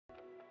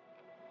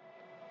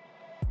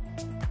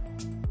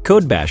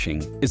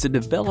Codebashing is a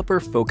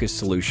developer-focused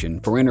solution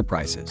for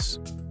enterprises,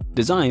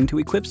 designed to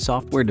equip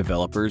software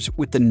developers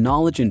with the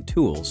knowledge and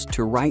tools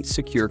to write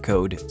secure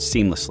code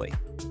seamlessly.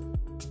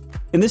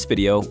 In this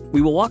video,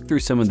 we will walk through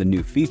some of the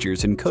new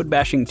features in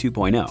Codebashing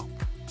 2.0,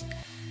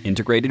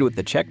 integrated with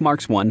the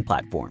Checkmarx 1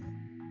 platform.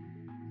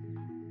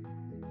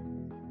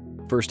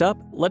 First up,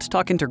 let's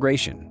talk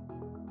integration.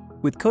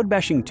 With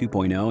Codebashing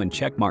 2.0 and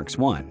Checkmarx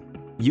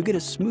 1, you get a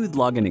smooth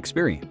login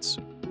experience.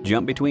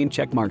 Jump between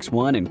Checkmarx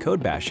 1 and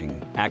Codebashing,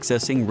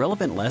 accessing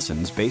relevant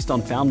lessons based on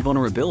found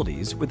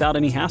vulnerabilities without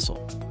any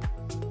hassle.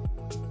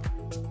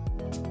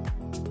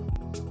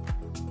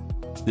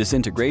 This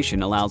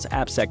integration allows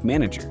AppSec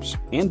managers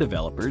and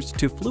developers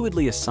to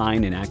fluidly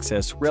assign and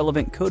access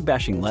relevant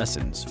codebashing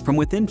lessons from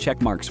within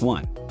Checkmarx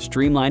 1,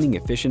 streamlining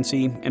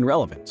efficiency and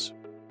relevance,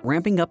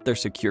 ramping up their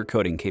secure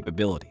coding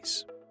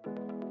capabilities.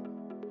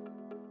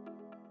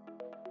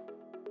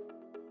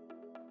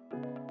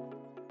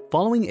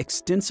 Following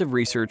extensive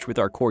research with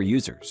our core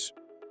users,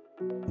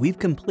 we've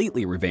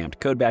completely revamped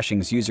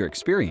Codebashing's user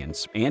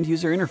experience and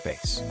user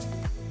interface.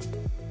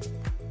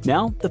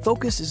 Now, the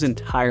focus is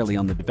entirely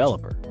on the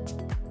developer,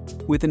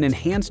 with an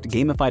enhanced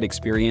gamified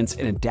experience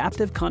and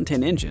adaptive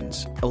content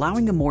engines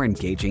allowing a more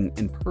engaging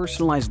and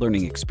personalized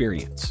learning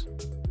experience.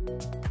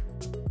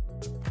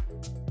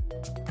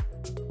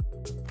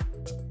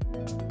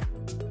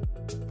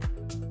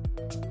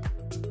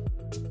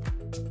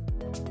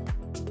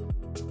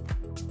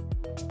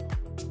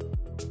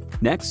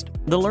 Next,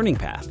 the learning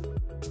path.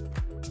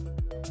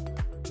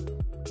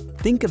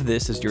 Think of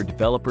this as your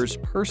developer's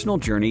personal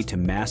journey to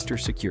master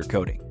secure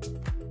coding.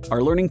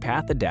 Our learning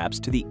path adapts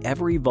to the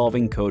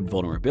ever-evolving code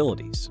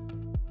vulnerabilities.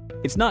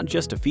 It's not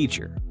just a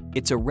feature,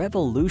 it's a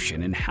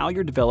revolution in how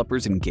your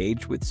developers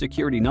engage with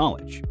security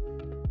knowledge.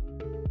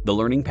 The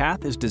learning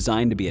path is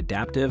designed to be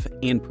adaptive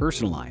and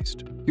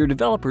personalized. Your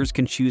developers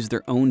can choose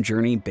their own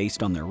journey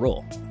based on their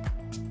role: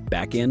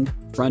 back-end,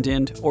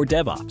 front-end, or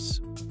DevOps.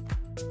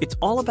 It's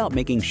all about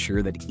making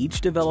sure that each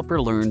developer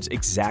learns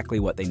exactly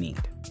what they need.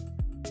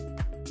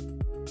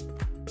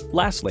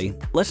 Lastly,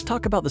 let's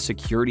talk about the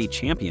Security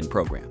Champion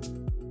program.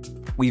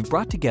 We've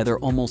brought together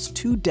almost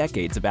 2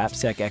 decades of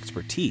AppSec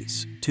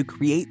expertise to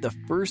create the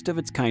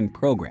first-of-its-kind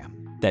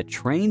program that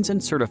trains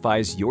and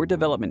certifies your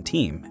development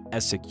team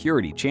as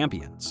security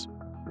champions.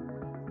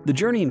 The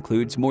journey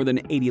includes more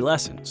than 80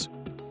 lessons,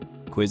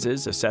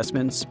 quizzes,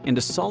 assessments, and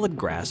a solid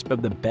grasp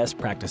of the best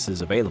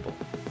practices available.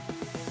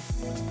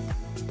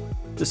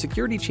 The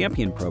Security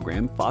Champion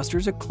program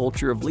fosters a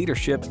culture of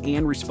leadership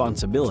and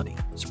responsibility,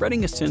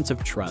 spreading a sense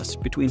of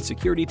trust between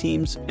security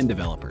teams and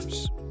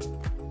developers.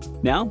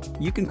 Now,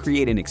 you can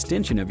create an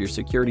extension of your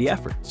security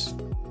efforts,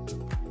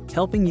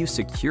 helping you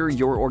secure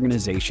your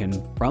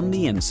organization from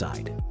the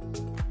inside.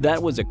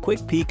 That was a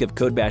quick peek of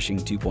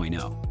Codebashing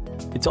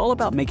 2.0. It's all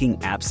about making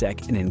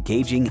AppSec an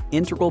engaging,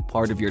 integral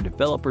part of your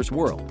developer's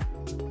world.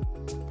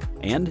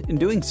 And in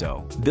doing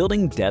so,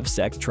 building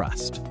DevSec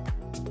trust.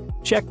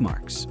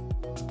 Checkmarx.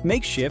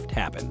 Make shift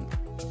happen.